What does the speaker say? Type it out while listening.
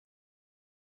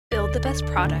build the best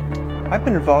product. I've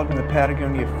been involved in the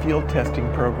Patagonia field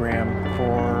testing program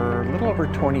for a little over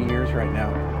 20 years right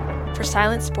now. For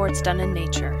silent sports done in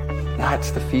nature.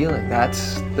 That's the feeling.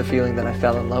 That's the feeling that I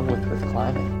fell in love with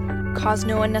climbing. Cause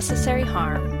no unnecessary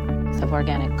harm. Of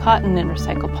organic cotton and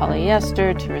recycled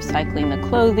polyester, to recycling the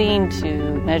clothing,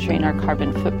 to measuring our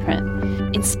carbon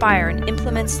footprint. Inspire and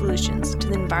implement solutions to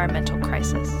the environmental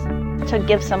crisis. To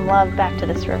give some love back to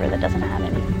this river that doesn't have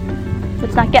any.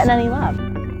 It's not getting any love.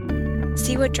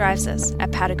 See what drives us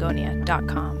at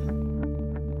Patagonia.com.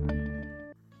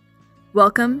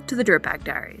 Welcome to the Dirtbag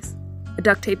Diaries, a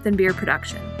Duct Tape Then Beer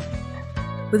production,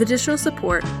 with additional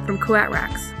support from Coat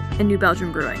Racks and New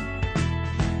Belgium Brewing.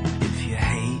 If you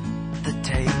hate the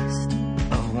taste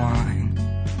of wine,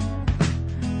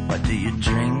 why do you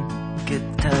drink it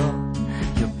till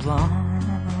you're blind?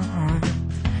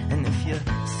 And if you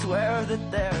swear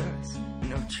that there's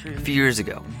no truth. A few years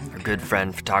ago, our good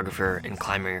friend, photographer, and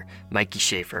climber Mikey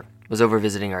Schaefer was over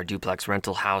visiting our duplex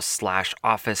rental house /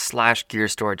 office / gear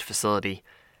storage facility,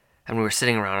 and we were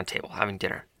sitting around a table having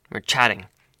dinner. We were chatting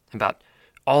about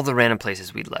all the random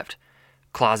places we'd lived: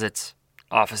 closets,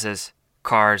 offices,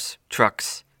 cars,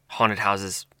 trucks, haunted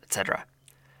houses, etc.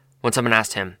 When someone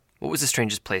asked him, "What was the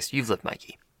strangest place you've lived,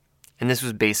 Mikey?" And this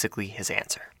was basically his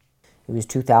answer. It was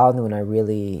 2000 when I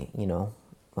really,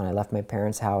 when I left my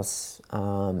parents' house,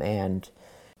 and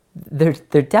there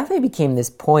definitely became this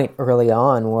point early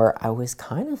on where I was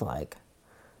kind of like,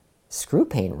 screw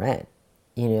paying rent,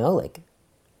 I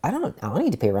don't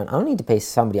need to pay rent. I don't need to pay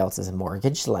somebody else's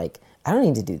mortgage. I don't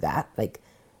need to do that.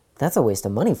 That's a waste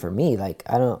of money for me. Why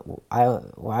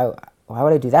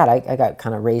would I do that? I got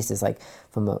kind of raised as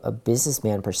from a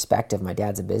businessman perspective. My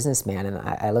dad's a businessman, and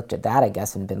I looked at that, I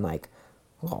guess, and been like,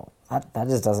 well, that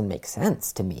just doesn't make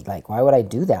sense to me. Why would I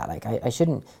do that? I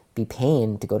shouldn't be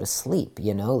paying to go to sleep,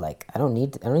 I don't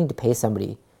need to pay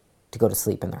somebody to go to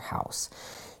sleep in their house.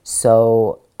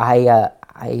 So I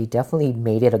definitely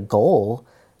made it a goal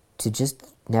to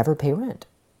just never pay rent.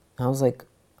 I was like,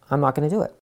 I'm not going to do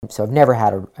it. So I've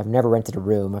never rented a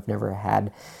room. I've never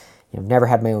had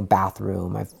my own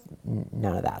bathroom.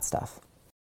 None of that stuff.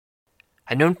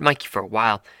 I'd known Mikey for a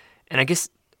while, and I guess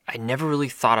I never really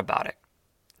thought about it.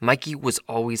 Mikey was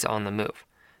always on the move,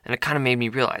 and it kind of made me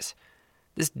realize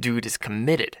this dude is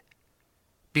committed.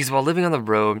 Because while living on the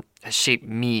road has shaped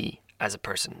me as a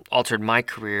person, altered my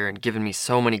career, and given me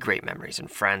so many great memories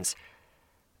and friends,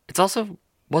 it's also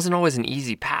wasn't always an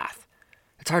easy path.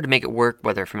 It's hard to make it work,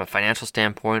 whether from a financial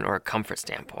standpoint or a comfort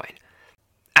standpoint.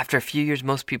 After a few years,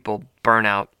 most people burn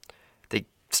out, they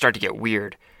start to get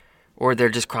weird, or they're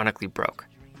just chronically broke.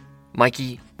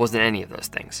 Mikey wasn't any of those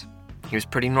things. He was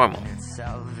pretty normal. It's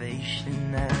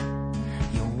salvation that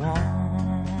you want.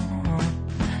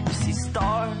 You see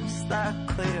stars that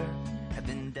clear have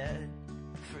been dead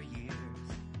for years.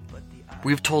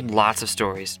 We've told lots of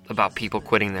stories about people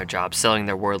quitting their jobs, selling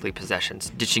their worldly possessions,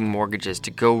 ditching mortgages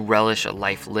to go relish a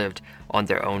life lived on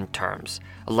their own terms,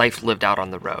 a life lived out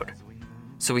on the road.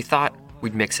 So we thought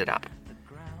we'd mix it up.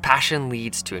 Passion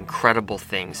leads to incredible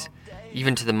things,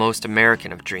 even to the most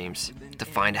American of dreams, to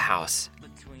find a house.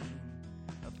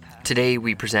 Today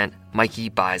we present Mikey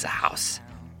Buys a House.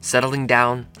 Settling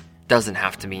down doesn't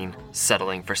have to mean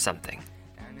settling for something.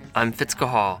 I'm Fitzka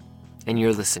Hall, and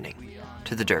you're listening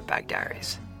to the Dirtbag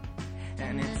Diaries.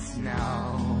 And it's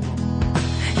now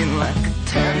in like a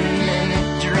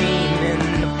 10-minute dream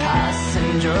in the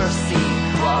passenger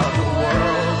seat while the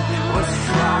world was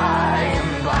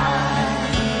flying by.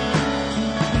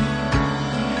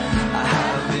 I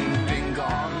haven't been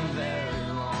gone very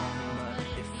long, but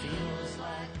it feels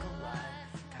like a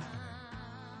lifetime.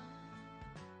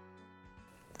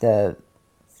 The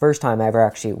first time I ever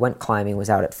actually went climbing was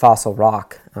out at Fossil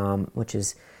Rock, which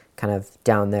is kind of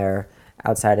down there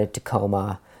outside of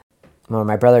Tacoma. Well,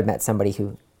 my brother had met somebody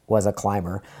who was a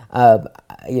climber.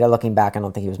 Looking back, I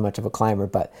don't think he was much of a climber,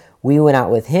 but we went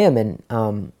out with him, and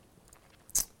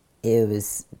it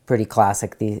was pretty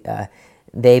classic.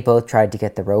 They both tried to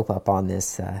get the rope up on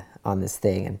this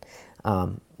thing,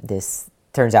 and this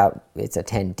turns out it's a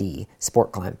 10D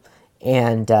sport climb,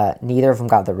 and neither of them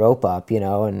got the rope up,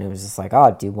 and it was just like,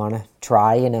 oh, do you want to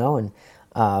try, and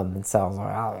so I was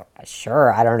like, oh,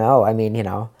 sure, I don't know. I mean,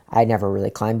 I never really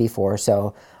climbed before,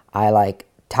 so I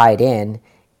tied in,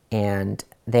 and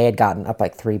they had gotten up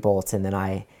 3 bolts, and then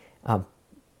I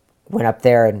went up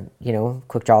there and,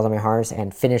 quick draws on my harness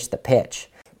and finished the pitch.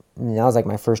 And that was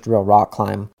my first real rock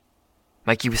climb.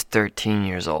 Mikey was 13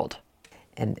 years old.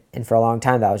 And for a long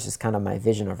time, that was just kind of my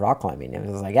vision of rock climbing. It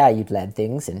was you'd lead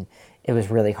things, and it was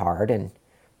really hard, and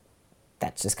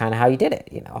that's just kind of how you did it,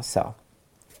 so.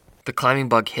 The climbing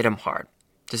bug hit him hard.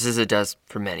 just as it does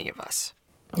for many of us.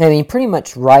 I mean, pretty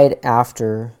much right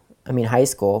after, high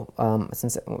school,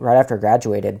 since right after I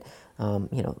graduated,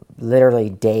 literally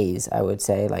days, I would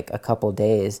say, like a couple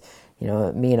days,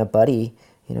 me and a buddy,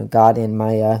 got in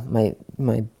my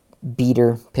my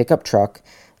beater pickup truck,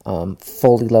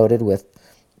 fully loaded with,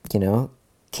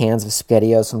 cans of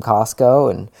SpaghettiOs from Costco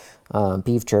and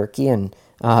beef jerky, and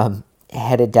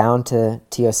headed down to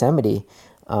Yosemite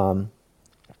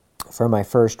for my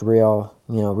first real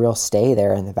stay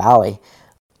there in the valley.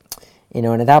 And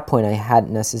at that point, I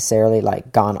hadn't necessarily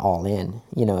like gone all in,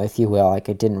 if you will. Like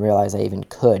I didn't realize I even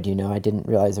could, I didn't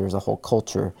realize there was a whole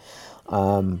culture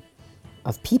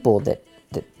of people that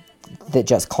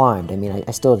just climbed.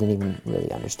 I still didn't even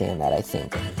really understand that, I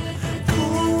think.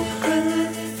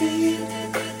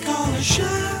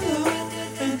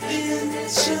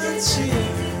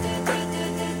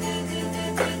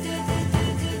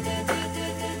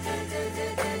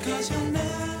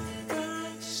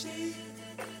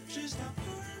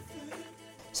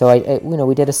 So I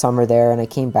we did a summer there, and I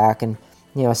came back, and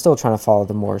I was still trying to follow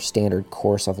the more standard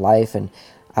course of life, and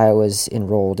I was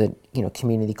enrolled at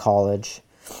community college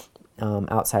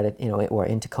outside of or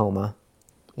in Tacoma.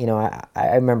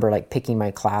 I remember like picking my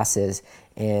classes,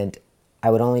 and I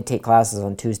would only take classes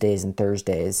on Tuesdays and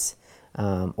Thursdays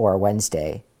or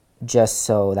Wednesday, just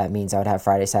so that means I would have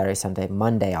Friday, Saturday, Sunday,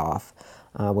 Monday off,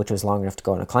 which was long enough to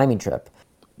go on a climbing trip.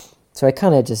 So I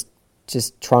kind of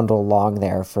just trundled along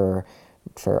there for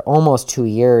almost 2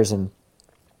 years, and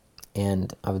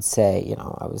I would say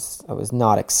I was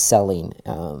not excelling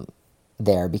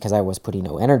there because I was putting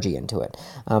no energy into it.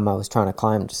 I was trying to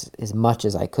climb just as much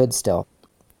as I could still.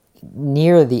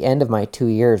 Near the end of my 2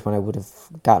 years, when I would have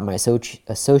gotten my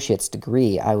associate's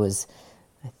degree, I was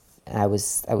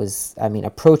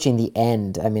approaching the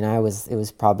end. It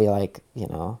was probably like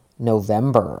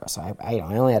November, so I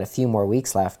only had a few more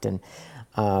weeks left, and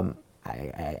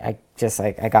I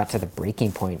got to the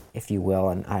breaking point, if you will,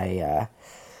 and I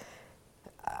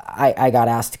got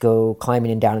asked to go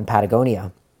climbing down in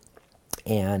Patagonia,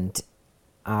 and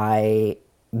I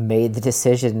made the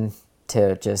decision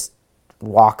to just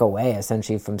walk away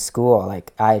essentially from school.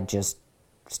 Like I just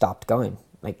stopped going.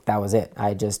 Like that was it.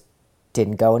 I just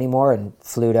didn't go anymore and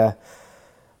flew to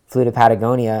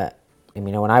Patagonia.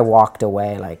 When I walked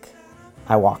away,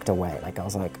 I walked away. Like I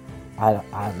was like,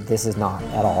 this is not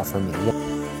at all for me.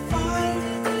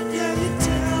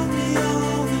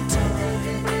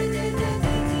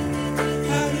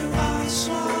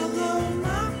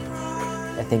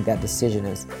 I think that decision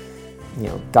has,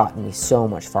 gotten me so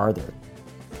much farther.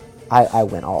 I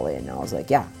went all in. I was like,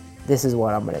 yeah, this is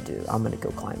what I'm going to do. I'm going to go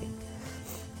climbing.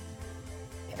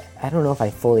 I don't know if I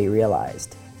fully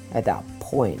realized at that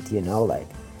point,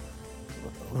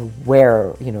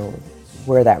 where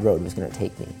that road was going to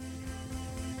take me.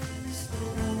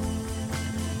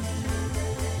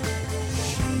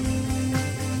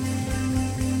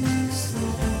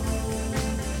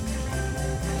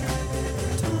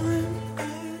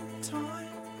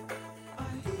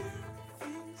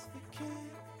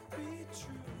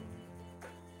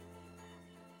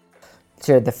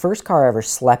 So the first car I ever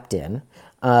slept in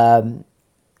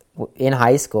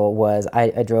high school was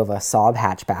I drove a Saab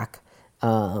hatchback,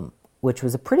 which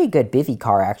was a pretty good bivvy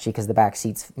car actually, because the back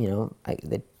seats,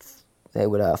 they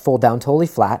would fold down totally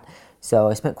flat. So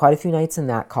I spent quite a few nights in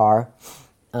that car.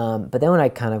 But then when I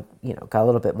kind of got a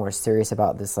little bit more serious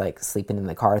about this like sleeping in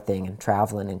the car thing and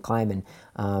traveling and climbing,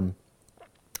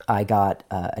 I got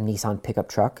a Nissan pickup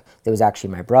truck that was actually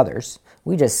my brother's.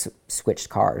 We just switched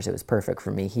cars. It was perfect for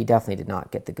me. He definitely did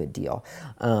not get the good deal.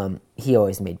 He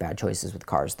always made bad choices with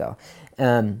cars, though.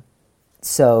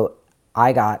 So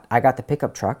I got the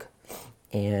pickup truck,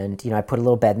 and I put a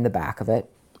little bed in the back of it,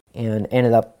 and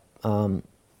ended up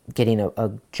getting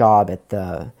a job at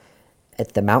the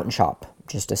mountain shop,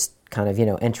 just a kind of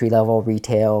entry level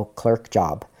retail clerk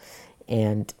job,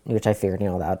 and which I figured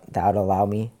that would allow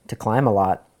me to climb a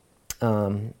lot.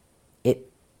 It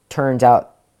turns out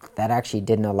that actually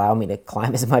didn't allow me to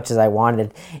climb as much as I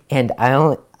wanted, and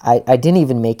I didn't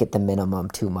even make it the minimum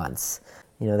 2 months.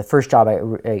 The first job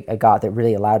I got that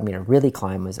really allowed me to really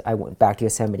climb was I went back to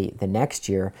Yosemite the next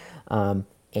year, and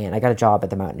I got a job at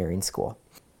the mountaineering school.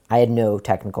 I had no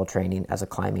technical training as a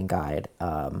climbing guide.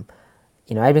 I'd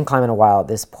been climbing a while at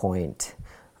this point,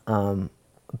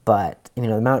 but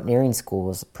the mountaineering school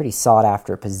was a pretty sought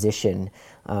after position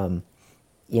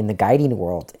in the guiding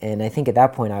world, and I think at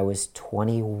that point I was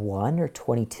 21 or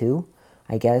 22,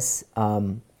 I guess,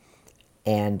 and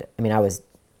I was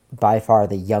by far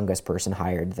the youngest person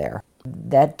hired there.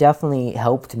 That definitely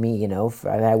helped me,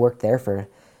 I worked there for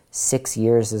 6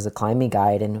 years as a climbing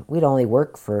guide, and we'd only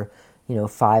work for,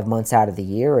 5 months out of the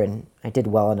year, and I did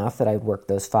well enough that I'd work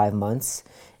those 5 months,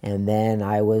 and then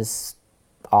I was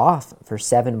off for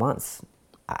 7 months.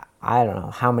 I don't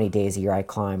know how many days a year I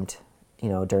climbed,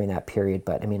 during that period,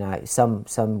 but I mean,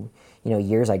 some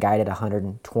years I guided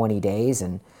 120 days,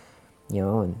 and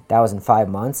and that was in 5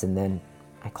 months, and then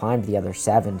I climbed the other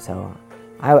 7, so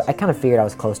I kind of figured I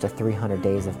was close to 300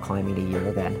 days of climbing a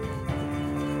year then.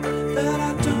 That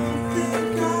I don't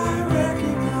think I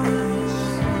recognize,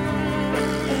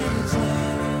 and it's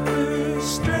never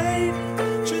straight,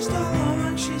 just how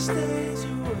long she stays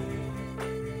away.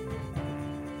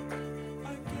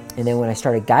 And then when I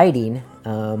started guiding,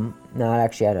 now I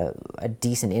actually had a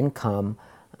decent income,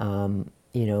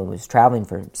 was traveling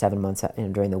for 7 months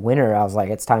during the winter. I was like,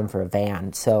 it's time for a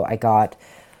van. So I got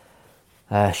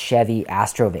a Chevy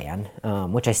Astro van,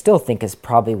 which I still think is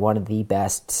probably one of the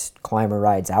best climber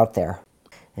rides out there.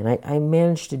 And I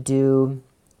managed to do,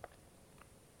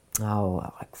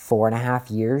 like 4.5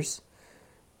 years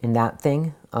in that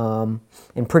thing, and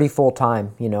pretty full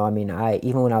time.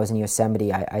 Even when I was in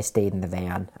Yosemite, I stayed in the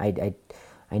van. I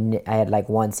had like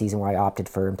one season where I opted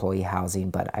for employee housing,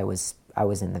 but I was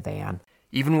in the van.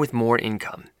 Even with more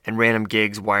income and random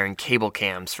gigs wiring cable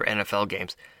cams for NFL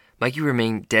games, Mikey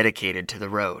remained dedicated to the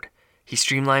road. He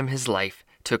streamlined his life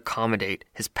to accommodate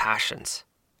his passions,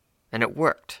 and it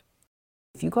worked.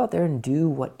 If you go out there and do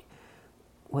what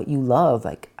you love,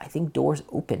 like, I think doors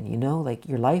open, like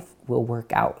your life will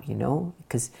work out,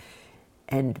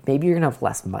 and maybe you're gonna have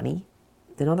less money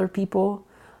than other people,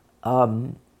 but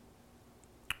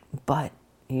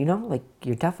like,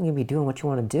 you're definitely gonna be doing what you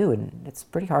want to do, and it's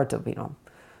pretty hard to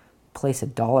place a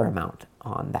dollar amount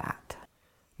on that.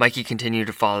 Mikey continued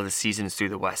to follow the seasons through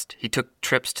the West. He took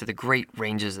trips to the great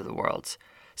ranges of the world.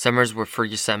 Summers were for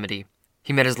Yosemite.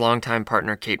 He met his longtime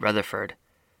partner, Kate Rutherford.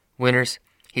 Winters,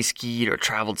 he skied or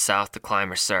traveled south to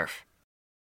climb or surf.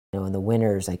 In the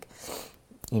winters, like,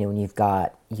 when you've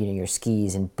got, your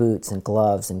skis and boots and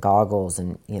gloves and goggles,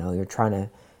 and, you're trying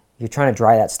to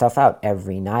dry that stuff out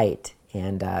every night.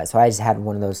 And so I just had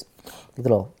one of those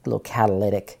little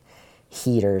catalytic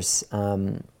heaters,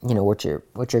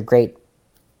 which are great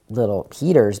little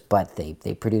heaters, but they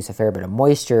produce a fair bit of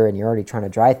moisture, and you're already trying to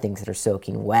dry things that are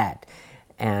soaking wet.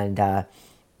 And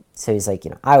so he's like,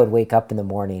 I would wake up in the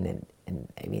morning, and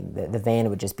I mean, the van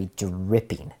would just be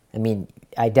dripping. I mean,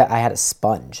 I had a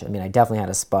sponge. I mean, I definitely had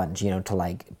a sponge, to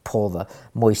like pull the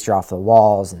moisture off the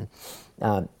walls. And,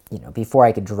 before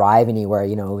I could drive anywhere,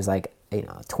 it was like, a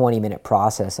 20-minute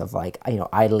process of like,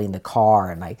 idling the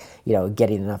car and like,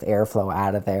 getting enough airflow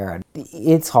out of there. And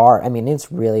it's hard. I mean,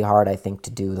 it's really hard, I think, to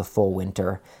do the full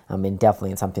winter. And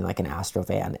definitely in something like an Astro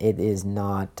van, it is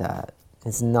not,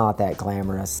 it's not that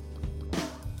glamorous.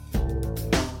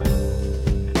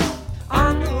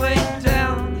 On the way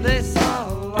down, they saw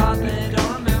a lot they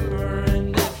don't remember,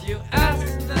 and if you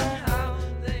asked them how,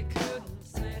 they couldn't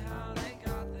say how they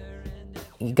got there.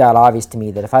 It got obvious to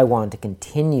me that if I wanted to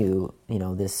continue,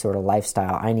 this sort of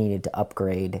lifestyle, I needed to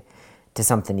upgrade to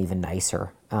something even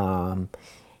nicer.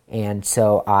 And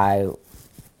so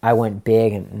I went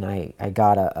big, and I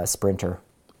got a Sprinter.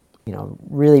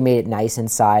 Really made it nice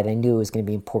inside. I knew it was going to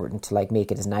be important to like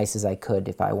make it as nice as I could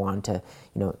if I wanted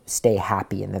to, stay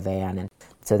happy in the van. And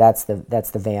so that's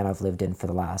the van I've lived in for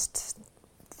the last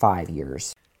 5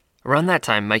 years. Around that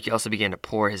time, Mikey also began to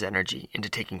pour his energy into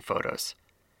taking photos.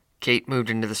 Kate moved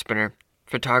into the Sprinter.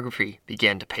 Photography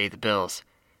began to pay the bills.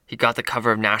 He got the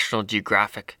cover of National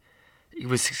Geographic. He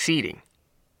was succeeding.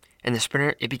 And the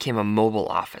Sprinter, it became a mobile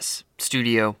office,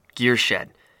 studio, gear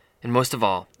shed, and most of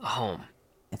all, a home.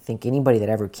 I think anybody that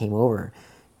ever came over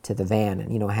to the van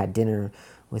and, had dinner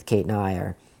with Kate and I,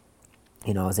 or,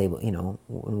 I was able,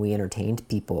 when we entertained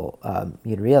people,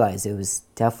 you'd realize it was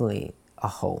definitely a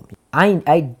home.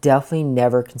 I definitely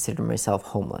never considered myself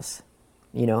homeless,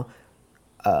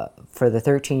 For the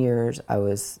 13 years I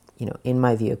was, in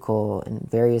my vehicle and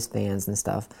various vans and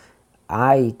stuff,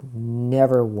 I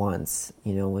never once,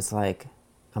 was like,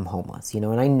 I'm homeless,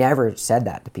 and I never said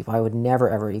that to people. I would never,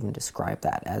 ever even describe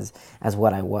that as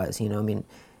what I was,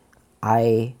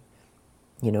 I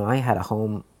had a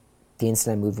home the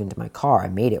instant I moved into my car. I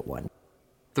made it one.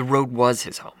 The road was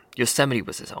his home. Yosemite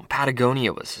was his home.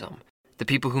 Patagonia was his home. The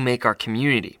people who make our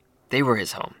community, they were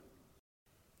his home.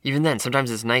 Even then,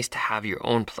 sometimes it's nice to have your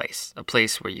own place, a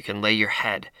place where you can lay your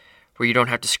head, where you don't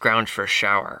have to scrounge for a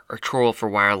shower or troll for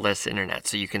wireless internet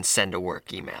so you can send a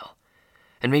work email.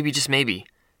 And maybe, just maybe,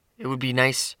 it would be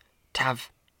nice to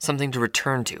have something to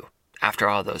return to after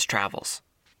all those travels.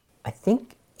 I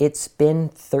think it's been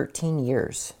 13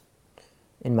 years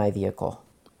in my vehicle.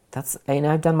 And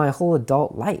I've done my whole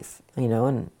adult life,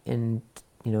 and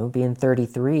being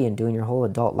 33 and doing your whole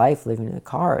adult life living in a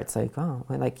car, it's like, oh,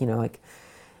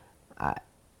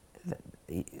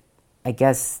 I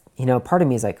guess, part of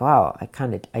me is like, wow, I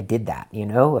did that,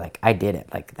 like I did it,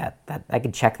 like that I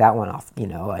could check that one off,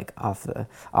 like off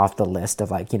the list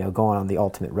of like, going on the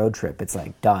ultimate road trip. It's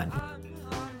like done.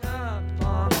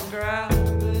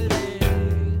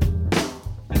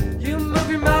 You move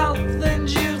your mouth and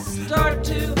you start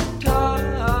to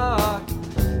talk.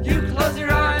 You close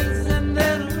your eyes and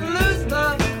then lose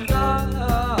the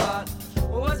thought.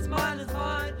 What's mine is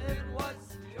mine and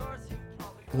what's yours you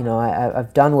probably...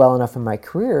 I've done well enough in my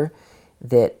career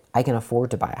that I can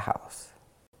afford to buy a house.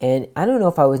 And I don't know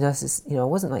if I was I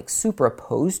wasn't like super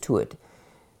opposed to it,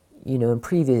 in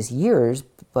previous years,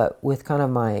 but with kind of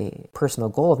my personal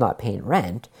goal of not paying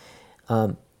rent,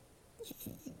 I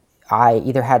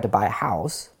either had to buy a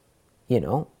house,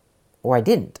 or I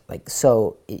didn't. Like,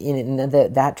 so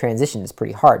that transition is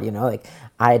pretty hard, like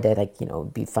I had to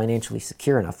be financially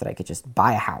secure enough that I could just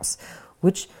buy a house,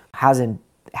 which hasn't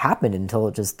happened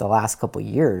until just the last couple of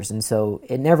years. And so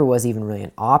it never was even really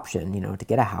an option, to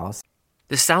get a house.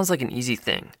 This sounds like an easy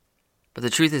thing, but the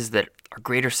truth is that our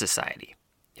greater society,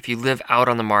 if you live out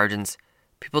on the margins,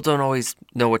 people don't always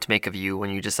know what to make of you when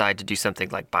you decide to do something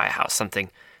like buy a house, something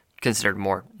considered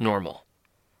more normal,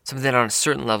 something that on a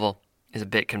certain level is a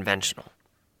bit conventional.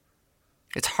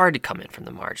 It's hard to come in from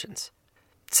the margins.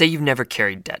 Say you've never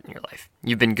carried debt in your life.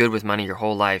 You've been good with money your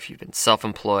whole life. You've been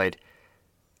self-employed.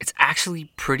 It's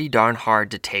actually pretty darn hard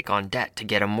to take on debt to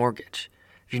get a mortgage.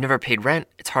 If you've never paid rent,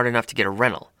 it's hard enough to get a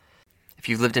rental. If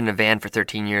you've lived in a van for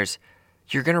 13 years,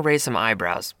 you're going to raise some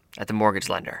eyebrows at the mortgage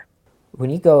lender. When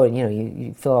you go and,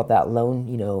 you fill out that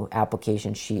loan,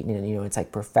 application sheet, and, it's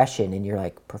like profession, and you're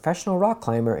like professional rock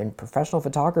climber and professional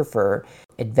photographer,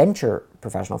 adventure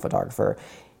professional photographer,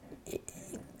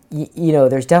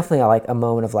 there's definitely like a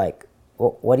moment of like,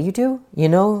 well, what do you do?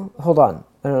 Hold on.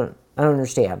 I don't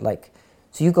understand. Like,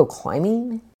 so you go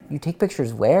climbing, you take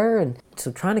pictures where? And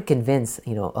so trying to convince,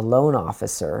 a loan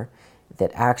officer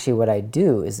that actually what I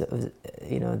do is,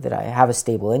 that I have a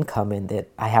stable income and that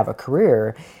I have a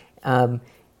career,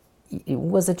 it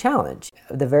was a challenge.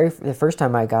 The first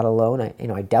time I got a loan,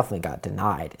 I definitely got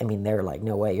denied. I mean, they're like,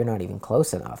 no way, you're not even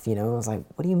close enough. I was like,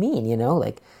 what do you mean?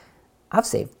 Like, I've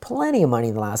saved plenty of money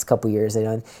in the last couple of years.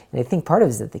 And I think part of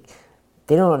it is that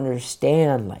they don't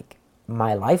understand like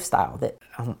my lifestyle, that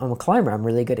I'm a climber. I'm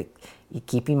really good at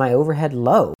keeping my overhead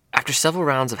low. After several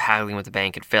rounds of haggling with the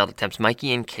bank and failed attempts,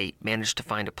 Mikey and Kate managed to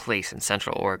find a place in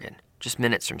Central Oregon, just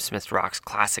minutes from Smith Rock's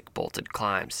classic bolted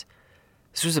climbs.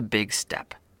 This was a big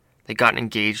step. They'd gotten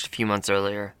engaged a few months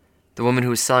earlier. The woman who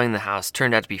was selling the house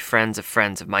turned out to be friends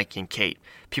of Mikey and Kate,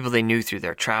 people they knew through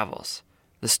their travels.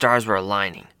 The stars were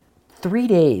aligning. 3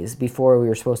 days before we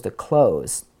were supposed to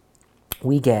close,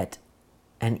 we get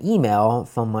an email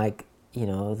from like,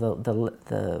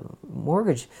 the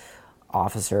mortgage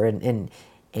officer, and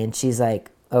she's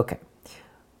like, okay,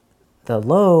 the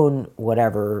loan,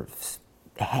 whatever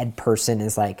head person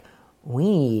is like, we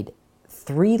need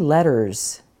 3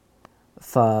 letters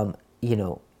from,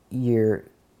 your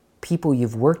people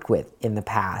you've worked with in the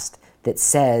past that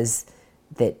says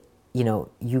that,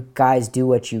 you guys do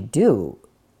what you do.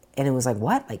 And it was like,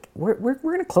 what? Like, we're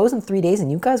going to close in 3 days and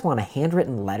you guys want a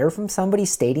handwritten letter from somebody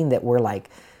stating that we're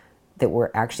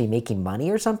actually making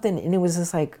money or something? And it was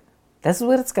just like, this is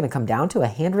what it's going to come down to, a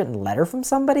handwritten letter from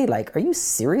somebody? Like, are you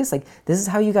serious? Like, this is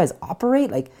how you guys operate?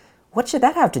 Like, what should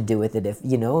that have to do with it? If,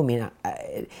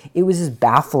 it was just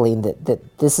baffling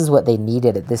that this is what they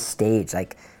needed at this stage.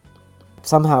 Like,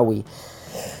 somehow we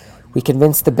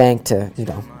convinced the bank to,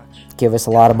 give us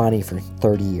a lot of money for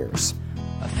 30 years.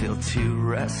 I feel too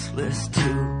restless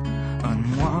to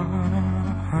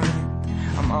unwind.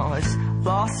 I'm always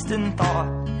lost in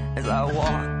thought as I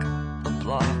walk a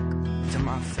block to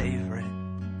my favorite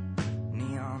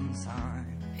neon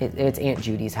sign. It's Aunt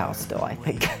Judy's house still, I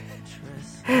think.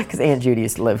 Because Aunt Judy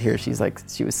used to live here. She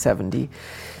was 70,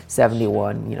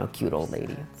 71, cute old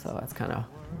lady. So that's kind of,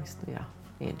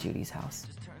 Aunt Judy's house.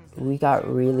 We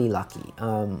got really lucky.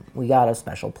 We got a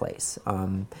special place.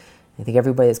 I think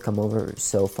everybody that's come over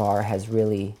so far has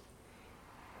really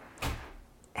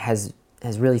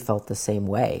felt the same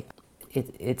way.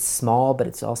 It's small, but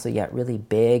it's also yet really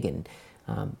big, and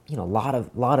a lot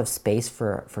of space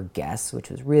for guests, which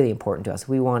was really important to us.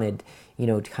 We wanted,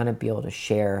 to kind of be able to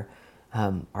share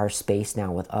our space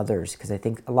now with others, because I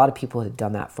think a lot of people had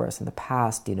done that for us in the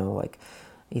past. Like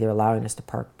either allowing us to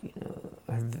park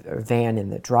a van in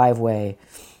the driveway,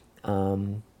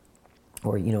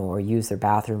 or use their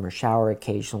bathroom or shower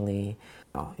occasionally.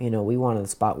 We wanted a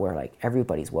spot where like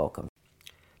everybody's welcome.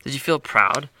 Did you feel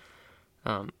proud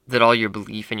That all your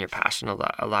belief and your passion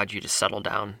allowed you to settle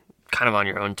down kind of on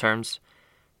your own terms?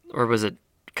 Or was it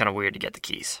kind of weird to get the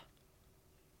keys?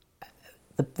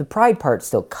 The pride part's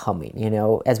still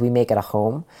coming, as we make it a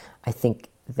home. I think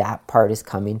that part is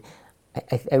coming.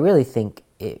 I really think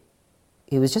it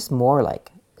was just more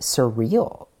like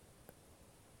surreal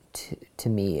to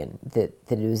me, and that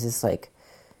it was just like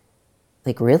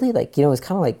really, like, it was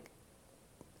kind of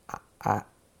like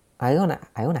I own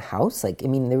a house. Like, I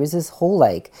mean, there was this whole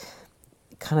like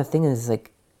kind of thing, is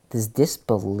like this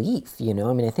disbelief, I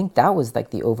mean, I think that was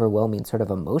like the overwhelming sort of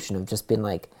emotion of just being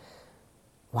like,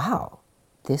 wow,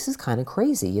 this is kind of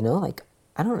crazy, like,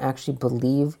 I don't actually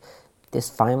believe this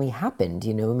finally happened,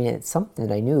 I mean, it's something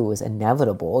that I knew was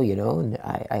inevitable, and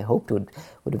I hoped would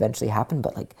eventually happen,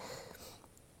 but like,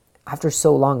 after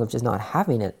so long of just not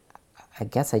having it, I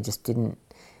guess I just didn't,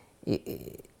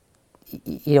 it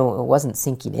wasn't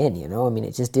sinking in, I mean,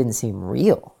 it just didn't seem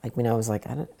real. Like, I mean, I was like,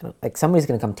 I don't like, somebody's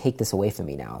going to come take this away from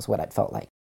me now, is what it felt like.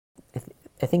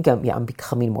 I think I'm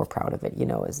becoming more proud of it,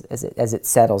 as it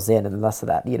settles in, and less of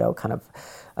that, kind of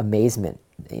amazement,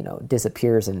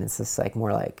 disappears, and it's just like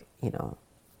more like,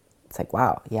 it's like,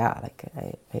 wow, yeah, like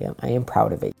I am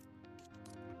proud of it.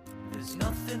 There's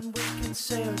nothing we can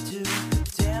say or do.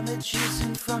 The damage is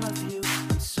in front of you.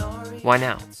 I'm sorry. Why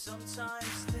now?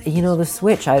 The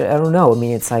switch, I don't know. I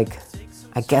mean, it's like,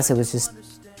 I guess it was just,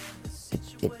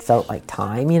 it felt like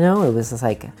time, it was just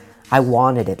like, I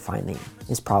wanted it finally,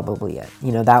 is probably it.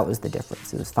 That was the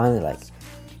difference. It was finally like,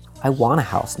 I want a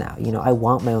house now, I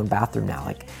want my own bathroom now.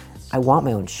 Like, I want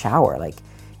my own shower. Like,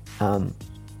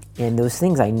 and those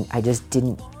things I just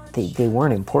didn't, they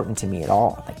weren't important to me at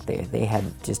all. Like, they had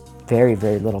just very,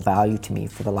 very little value to me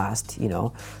for the last,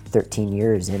 13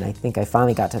 years. And I think I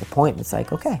finally got to the point, it's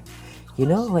like, okay,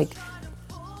 like,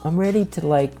 I'm ready to,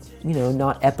 like,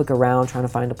 not epic around trying to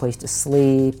find a place to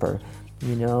sleep, or,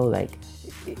 like,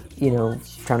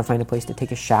 trying to find a place to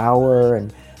take a shower.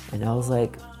 And I was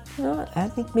like, I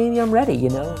think maybe I'm ready,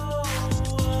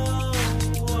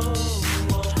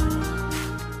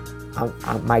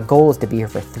 my goal is to be here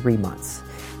for 3 months.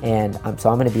 And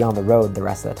so I'm going to be on the road the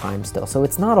rest of the time still. So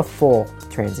it's not a full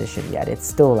transition yet. It's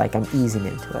still like I'm easing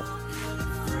into it.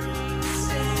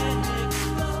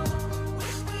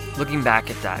 Looking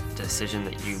back at that decision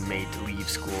that you made to leave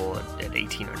school at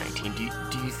 18 or 19, do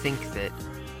you think that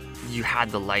you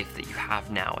had the life that you have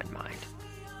now in mind?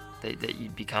 That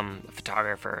you'd become a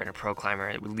photographer and a pro climber,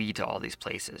 and it would lead to all these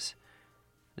places?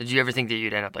 Did you ever think that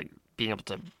you'd end up like being able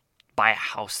to buy a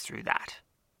house through that?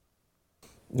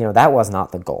 That was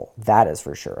not the goal. That is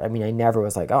for sure. I mean, I never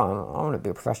was like, oh, I want to be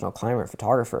a professional climber and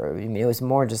photographer. I mean, it was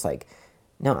more just like,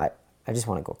 no, I just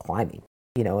want to go climbing.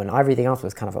 And everything else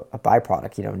was kind of a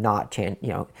byproduct, not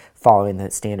following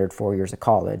the standard 4 years of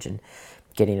college and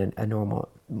getting a normal,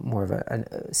 more of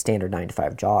a standard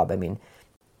 9-to-5 job. I mean,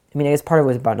 I guess part of it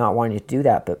was about not wanting to do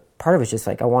that, but part of it was just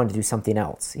like I wanted to do something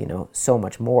else, so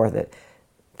much more that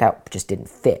just didn't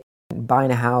fit.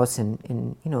 Buying a house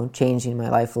and changing my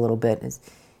life a little bit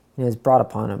has brought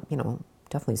upon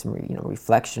definitely some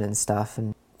reflection and stuff,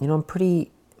 and I'm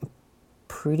pretty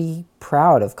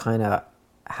proud of kind of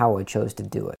how I chose to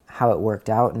do it, how it worked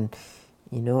out, and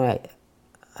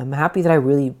I'm happy that I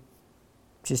really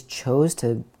just chose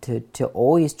to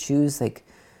always choose like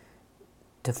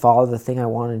to follow the thing I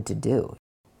wanted to do.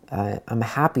 I'm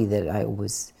happy that I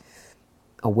was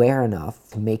aware enough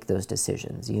to make those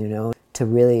decisions, to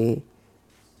really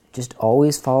just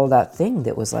always follow that thing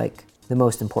that was like the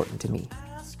most important to me.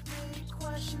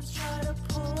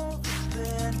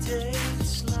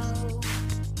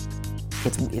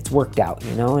 It's worked out,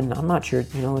 and I'm not sure,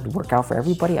 it'd work out for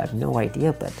everybody. I have no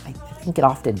idea, but I think it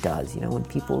often does, when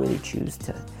people really choose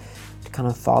to kind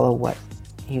of follow what,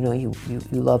 you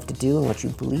love to do and what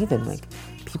you believe in. Like,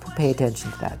 people pay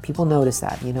attention to that. People notice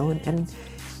that,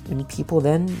 and people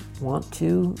then want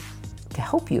to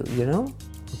help you, I'm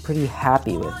pretty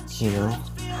happy with,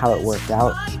 how it worked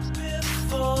out.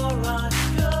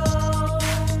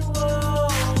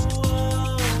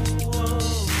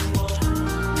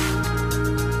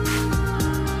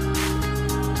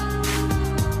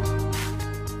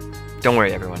 Don't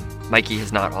worry, everyone. Mikey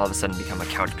has not all of a sudden become a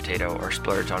couch potato or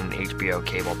splurged on an HBO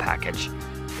cable package.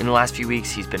 In the last few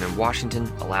weeks, he's been in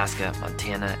Washington, Alaska,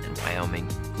 Montana, and Wyoming,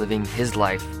 living his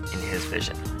life in his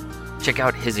vision. Check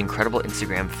out his incredible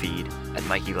Instagram feed at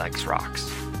Mikey Likes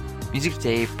Rocks. Music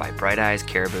today by Bright Eyes,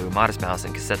 Caribou, Modest Mouse,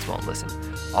 and Cassettes Won't Listen,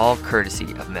 all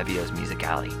courtesy of Mebio's Music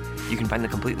Alley. You can find the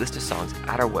complete list of songs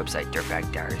at our website,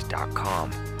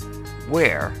 dirtbagdiaries.com,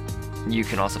 where you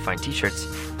can also find t-shirts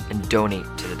and donate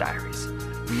to the diaries.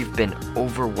 We've been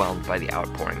overwhelmed by the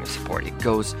outpouring of support. It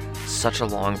goes such a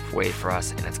long way for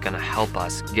us, and it's going to help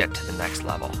us get to the next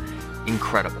level.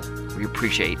 Incredible. We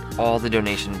appreciate all the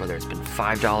donation, whether it's been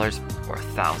 $5 or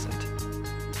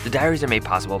 $1,000. The diaries are made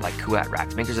possible by Kuat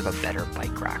Racks, makers of a better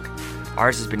bike rack.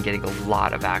 Ours has been getting a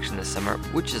lot of action this summer,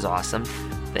 which is awesome.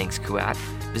 Thanks, Kuat.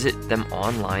 Visit them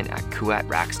online at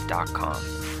kuatracks.com.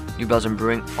 New Belgium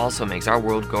Brewing also makes our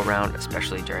world go round,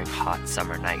 especially during hot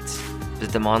summer nights.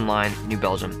 Visit them online,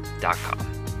 newbelgium.com.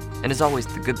 And as always,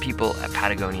 the good people at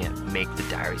Patagonia make the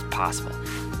diaries possible.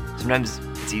 Sometimes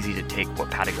it's easy to take what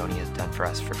Patagonia has done for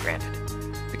us for granted.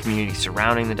 The community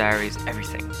surrounding the diaries,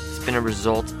 everything. It's been a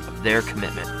result of their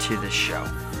commitment to this show.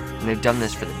 And they've done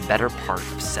this for the better part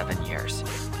of 7 years.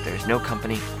 There's no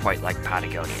company quite like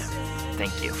Patagonia.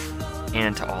 Thank you.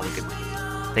 And to all the good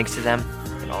people. Thanks to them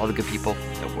and all the good people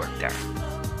that work there.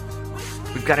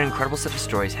 We've got an incredible set of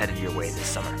stories headed your way this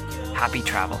summer. Happy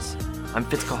travels. I'm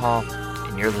Fitz Cahall,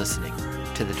 and you're listening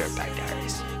to the Dirtbag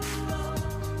Diaries.